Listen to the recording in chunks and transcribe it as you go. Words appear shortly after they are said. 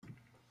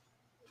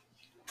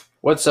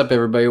What's up,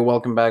 everybody?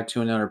 Welcome back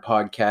to another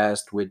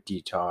podcast with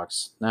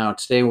Detox. Now,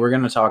 today we're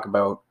going to talk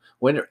about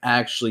what it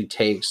actually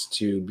takes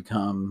to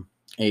become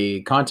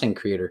a content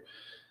creator.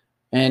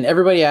 And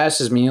everybody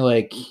asks me,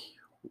 like,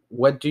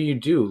 what do you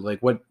do?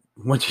 Like, what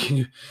do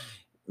you do?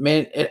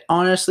 Man, it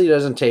honestly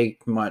doesn't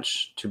take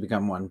much to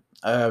become one.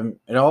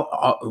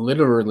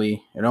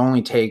 Literally, it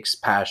only takes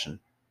passion.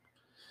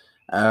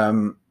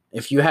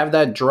 If you have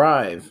that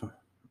drive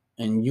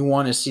and you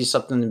want to see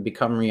something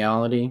become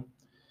reality,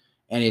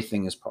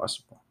 anything is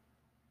possible.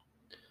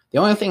 The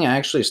only thing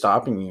actually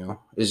stopping you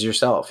is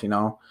yourself.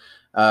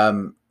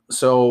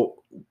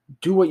 So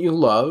do what you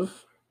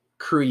love,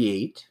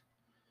 create,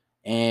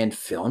 and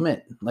film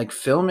it. Like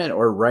film it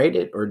or write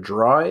it or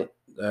draw it,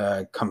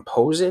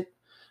 compose it,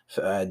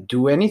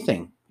 do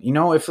anything.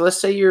 If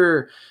let's say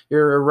you're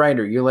a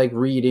writer, you like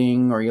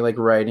reading or you like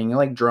writing, you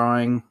like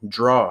drawing,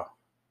 draw,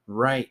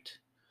 write,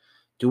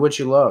 do what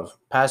you love,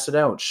 pass it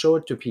out, show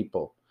it to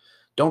people.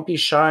 Don't be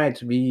shy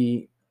to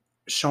be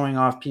showing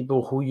off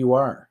people who you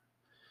are,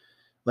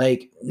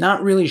 like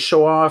not really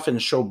show off and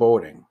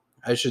showboating.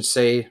 I should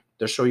say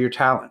to show your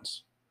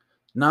talents,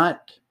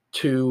 not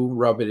to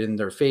rub it in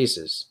their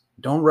faces.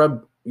 Don't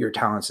rub your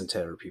talents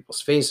into other people's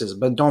faces,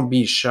 but don't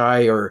be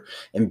shy or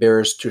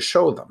embarrassed to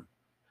show them.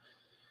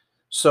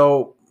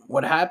 So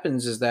what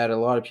happens is that a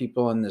lot of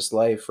people in this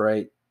life,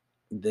 right?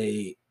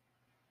 They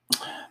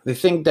they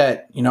think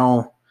that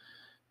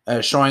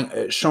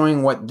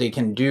showing what they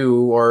can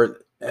do or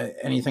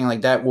anything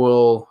like that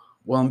will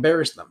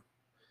embarrass them.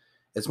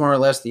 It's more or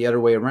less the other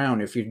way around.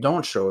 If you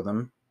don't show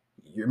them,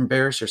 you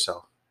embarrass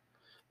yourself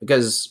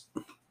because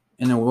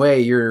in a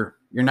way you're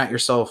not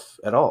yourself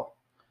at all.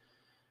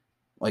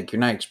 Like you're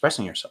not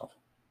expressing yourself.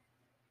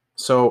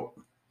 So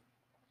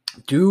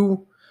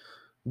do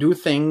do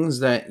things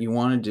that you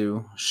want to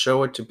do.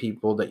 Show it to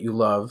people that you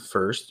love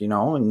first,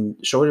 and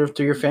show it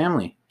to your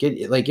family.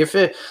 Get like if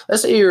it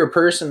let's say you're a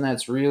person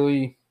that's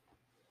really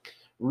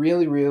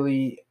really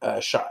really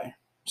shy.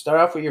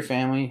 Start off with your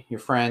family, your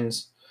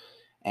friends,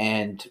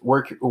 and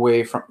work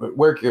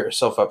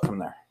yourself up from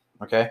there.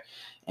 Okay,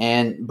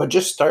 but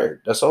just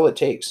start. That's all it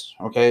takes.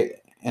 Okay,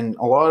 and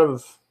a lot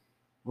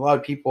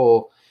of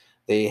people,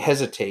 they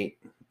hesitate,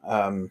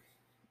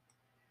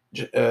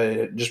 just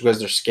because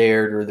they're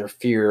scared or their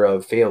fear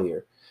of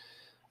failure.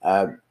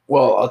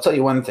 Well, I'll tell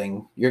you one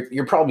thing: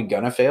 you're probably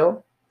gonna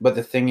fail, but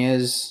the thing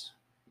is,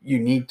 you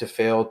need to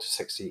fail to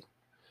succeed.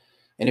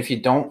 And if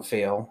you don't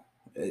fail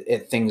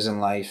at things in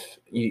life,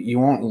 you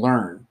won't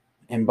learn.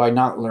 And by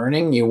not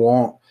learning, you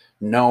won't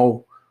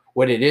know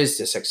what it is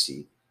to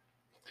succeed.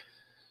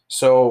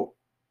 So,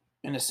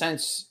 in a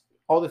sense,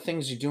 all the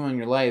things you do in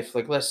your life,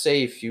 like let's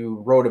say if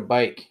you rode a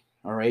bike,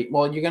 all right,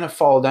 well, you're going to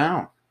fall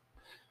down.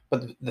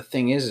 But the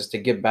thing is to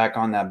get back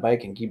on that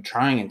bike and keep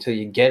trying until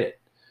you get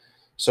it.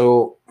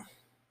 So,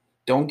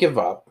 don't give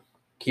up.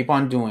 Keep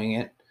on doing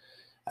it.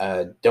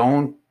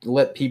 Don't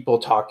let people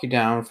talk you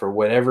down for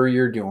whatever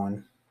you're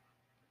doing.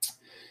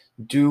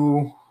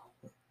 Do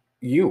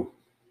you.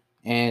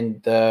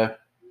 And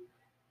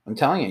I'm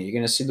telling you, you're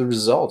going to see the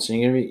results, and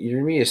you're going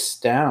to be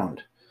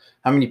astounded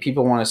how many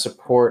people want to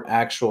support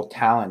actual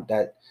talent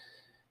that,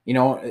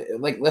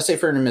 like let's say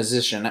for a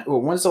musician,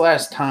 when's the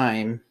last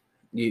time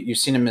you've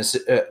seen just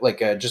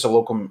a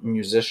local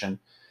musician,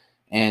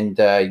 and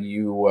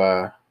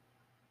you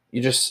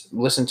just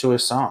listen to a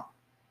song.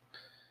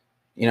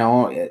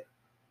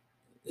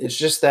 It's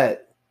just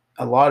that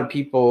a lot of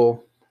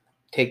people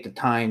take the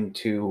time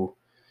to,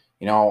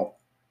 you know,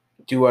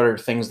 do other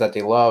things that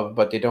they love,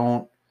 but they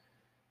don't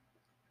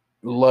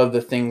love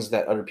the things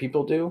that other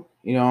people do.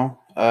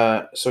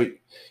 So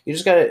you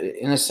just gotta,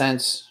 in a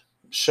sense,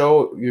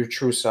 show your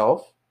true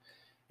self,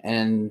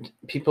 and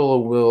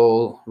people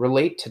will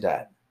relate to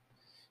that.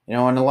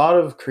 And a lot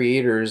of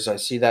creators, I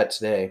see that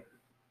today,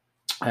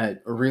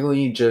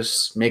 really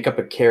just make up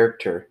a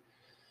character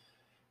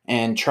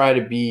and try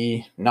to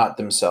be not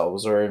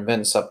themselves or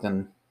invent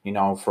something,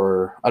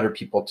 for other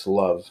people to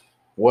love.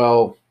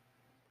 Well,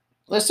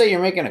 let's say you're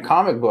making a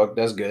comic book,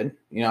 that's good.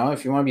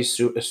 If you want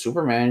to be a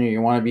Superman or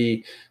you want to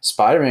be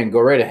Spider-Man,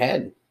 go right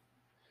ahead.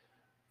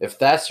 If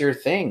that's your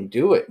thing,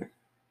 do it.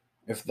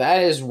 If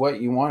that is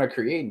what you want to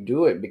create,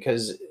 do it.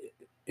 Because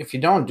if you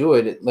don't do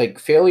it, like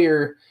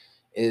failure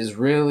is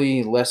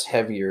really less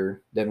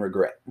heavier than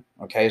regret.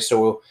 Okay,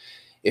 so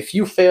if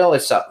you fail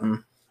at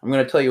something, I'm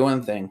going to tell you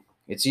one thing: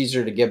 it's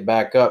easier to get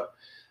back up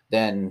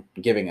than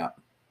giving up.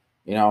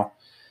 You know,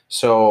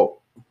 so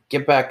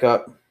get back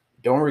up.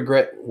 Don't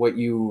regret what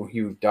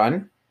you've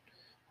done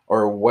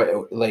or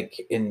what,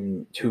 like,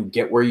 in to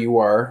get where you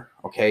are.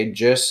 Okay,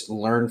 just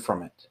learn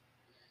from it.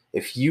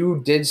 If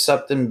you did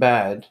something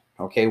bad,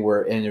 okay,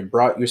 and it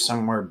brought you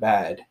somewhere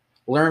bad,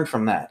 learn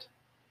from that.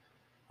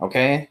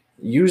 Okay,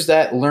 use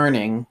that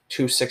learning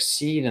to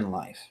succeed in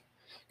life.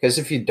 Because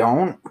if you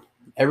don't,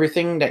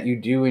 everything that you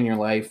do in your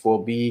life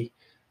will be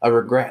a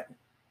regret.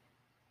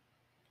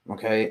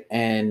 Okay,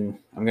 and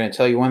I'm going to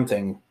tell you one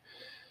thing: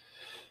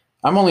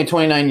 I'm only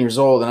 29 years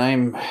old,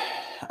 and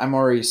I'm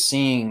already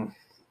seeing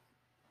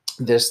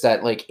this,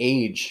 that like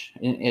age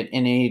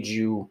in age,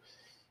 you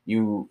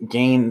you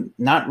gain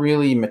not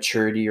really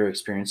maturity or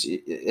experience.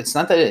 It's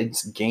not that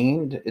it's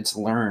gained, it's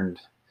learned.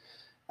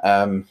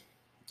 Um,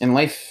 in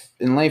life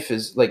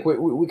is like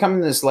we come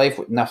in this life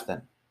with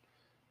nothing.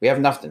 We have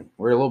nothing.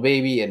 We're a little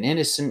baby, an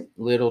innocent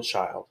little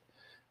child.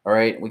 All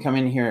right. We come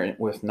in here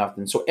with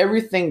nothing. So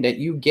everything that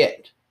you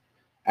get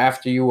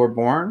after you were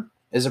born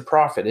is a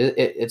profit.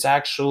 It's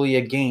actually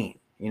a gain.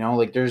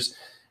 Like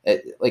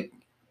like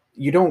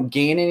you don't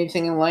gain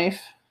anything in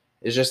life.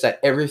 It's just that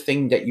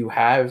everything that you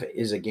have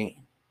is a gain.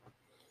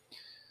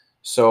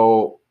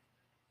 So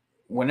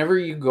whenever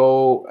you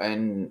go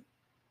and,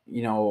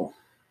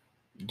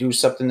 do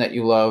something that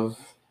you love,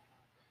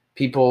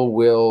 people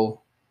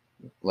will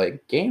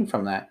like gain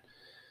from that.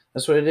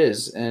 That's what it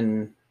is.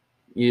 And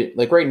you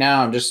like right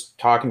now, I'm just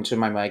talking to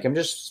my mic. I'm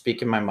just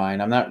speaking my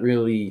mind. I'm not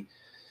really,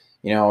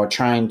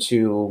 trying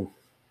to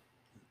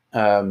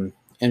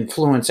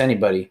influence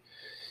anybody.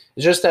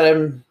 It's just that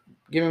I'm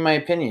giving my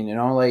opinion,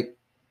 like,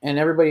 and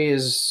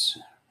everybody's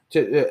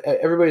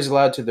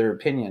allowed to their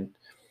opinion.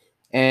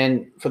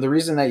 And for the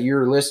reason that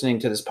you're listening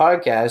to this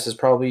podcast is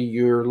probably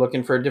you're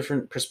looking for a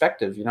different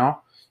perspective,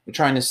 You're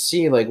trying to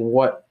see like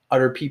what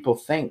other people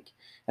think.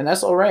 And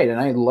that's all right. And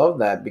I love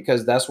that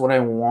because that's what I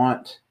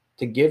want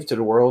to give to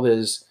the world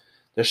is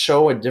to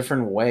show a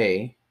different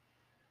way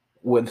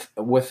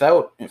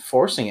without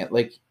forcing it.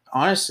 Like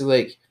honestly,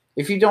 like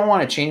if you don't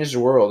want to change the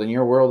world and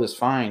your world is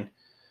fine,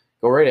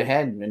 go right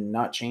ahead and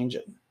not change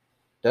it.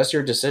 That's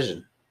your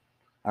decision.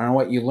 I don't know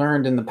what you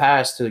learned in the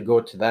past to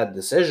go to that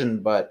decision,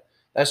 but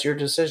that's your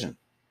decision.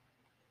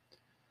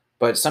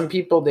 But some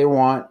people, they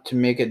want to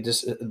make a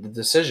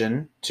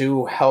decision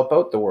to help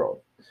out the world.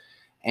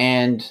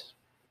 And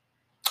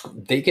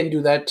they can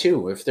do that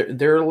too if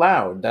they're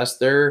allowed. That's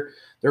their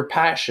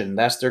passion.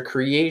 That's their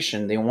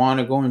creation. They want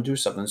to go and do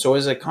something. So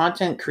as a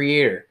content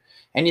creator,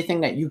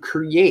 anything that you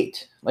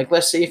create, like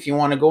let's say if you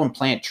want to go and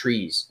plant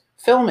trees,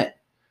 film it,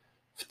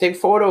 take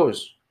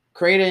photos,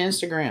 create an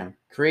Instagram,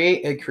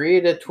 create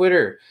a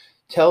Twitter,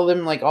 tell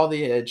them like all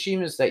the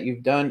achievements that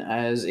you've done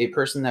as a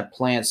person that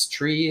plants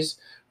trees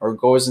or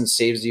goes and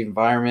saves the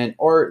environment.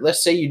 Or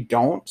let's say you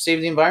don't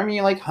save the environment,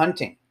 you like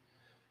hunting.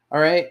 All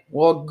right,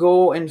 well,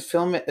 go and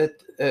film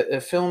it.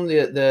 Film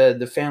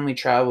the family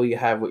travel you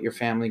have with your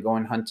family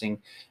going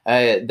hunting,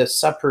 the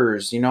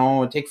suppers.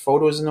 Take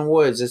photos in the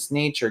woods. It's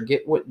nature.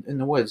 Get in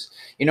the woods.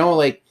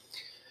 Like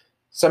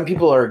some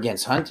people are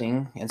against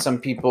hunting and some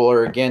people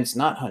are against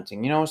not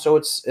hunting. So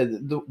it's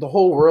the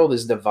whole world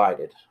is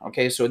divided.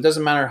 Okay, so it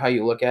doesn't matter how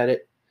you look at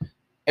it.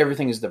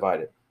 Everything is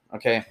divided.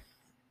 Okay,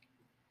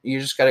 you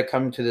just got to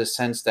come to the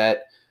sense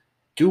that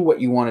do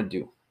what you want to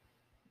do.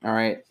 All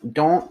right.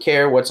 Don't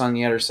care what's on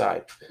the other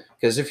side.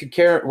 Because if you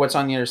care what's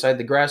on the other side,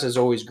 the grass is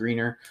always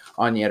greener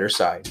on the other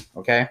side.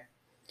 Okay.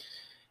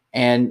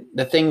 And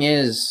the thing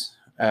is,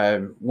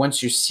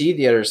 once you see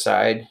the other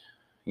side,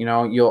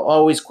 you'll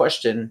always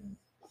question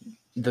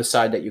the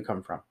side that you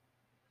come from.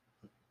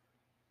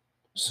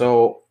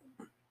 So,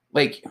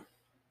 like,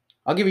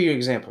 I'll give you an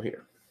example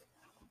here.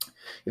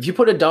 If you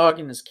put a dog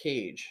in this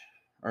cage,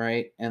 all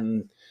right,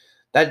 and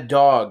that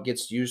dog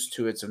gets used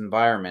to its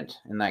environment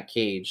in that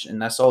cage, and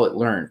that's all it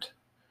learned.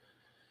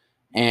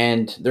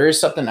 And there is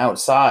something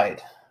outside.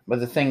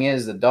 But the thing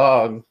is, the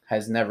dog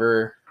has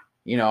never,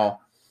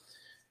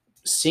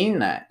 seen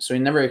that. So he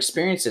never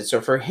experienced it.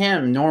 So for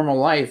him, normal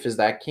life is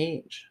that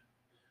cage.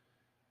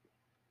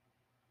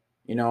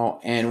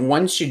 And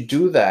once you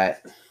do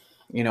that,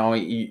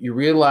 you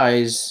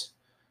realize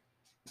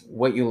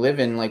what you live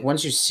in. Like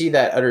once you see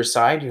that other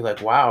side, you're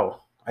like,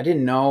 wow, I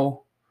didn't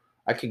know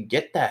I could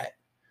get that.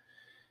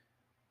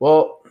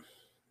 Well,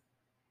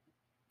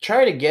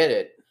 try to get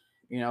it,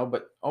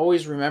 but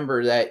always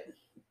remember that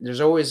there's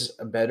always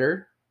a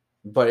better,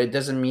 but it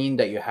doesn't mean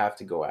that you have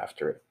to go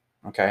after it.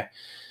 Okay.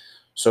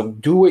 So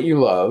do what you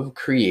love,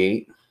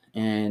 create,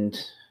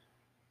 and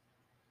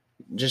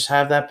just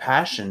have that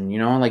passion,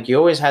 like you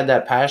always had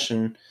that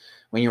passion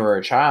when you were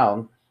a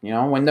child,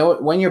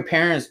 when your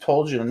parents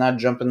told you to not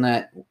jump in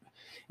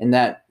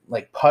that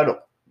like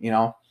puddle,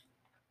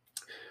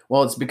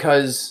 well, it's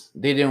because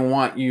they didn't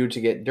want you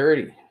to get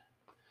dirty.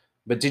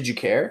 But did you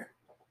care?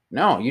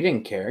 No, you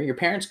didn't care. Your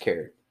parents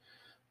cared.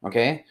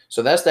 Okay.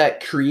 So that's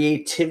that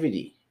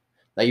creativity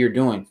that you're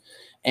doing.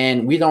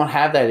 And we don't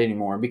have that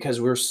anymore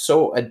because we're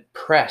so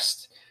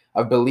oppressed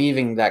of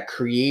believing that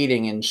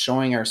creating and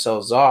showing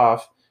ourselves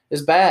off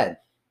is bad.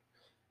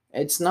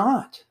 It's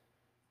not.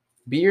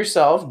 Be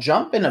yourself,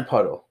 jump in a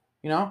puddle.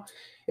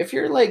 If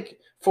you're like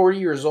 40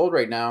 years old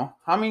right now,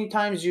 how many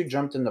times you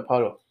jumped in the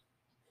puddle?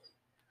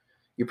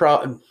 You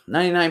probably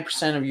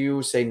 99% of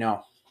you say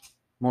no,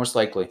 most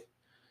likely.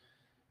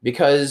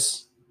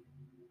 Because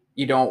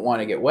you don't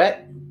want to get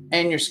wet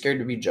and you're scared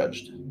to be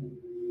judged.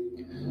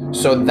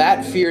 So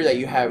that fear that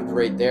you have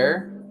right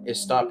there is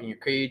stopping your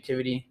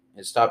creativity,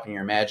 it's stopping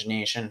your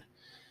imagination,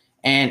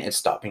 and it's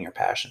stopping your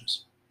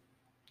passions.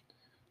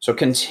 So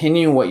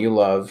continue what you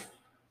love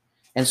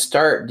and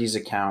start these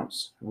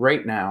accounts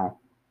right now.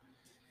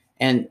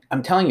 And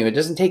I'm telling you, it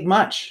doesn't take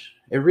much.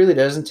 It really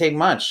doesn't take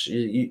much.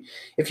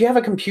 If you have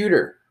a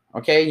computer,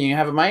 okay, and you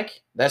have a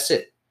mic, that's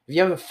it. If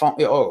you have a phone,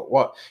 oh,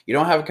 well, you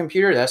don't have a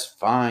computer, that's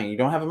fine. You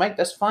don't have a mic,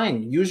 that's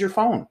fine. Use your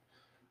phone.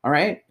 All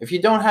right. If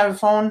you don't have a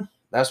phone,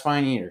 that's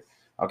fine either.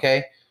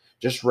 Okay.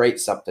 Just write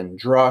something,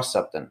 draw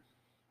something.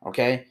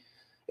 Okay.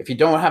 If you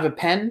don't have a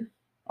pen,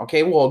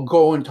 okay, well,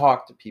 go and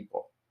talk to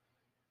people.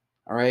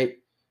 All right.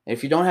 And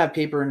if you don't have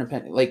paper and a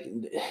pen, like,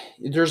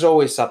 there's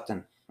always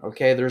something.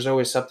 Okay. There's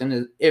always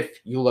something if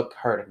you look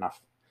hard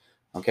enough.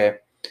 Okay.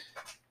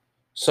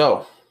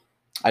 So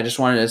I just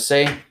wanted to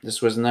say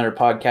this was another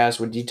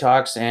podcast with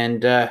Detox,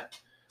 and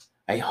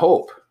I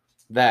hope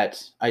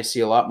that I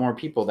see a lot more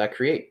people that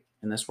create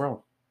in this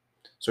world.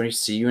 So I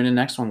see you in the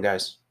next one,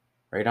 guys.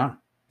 Right on.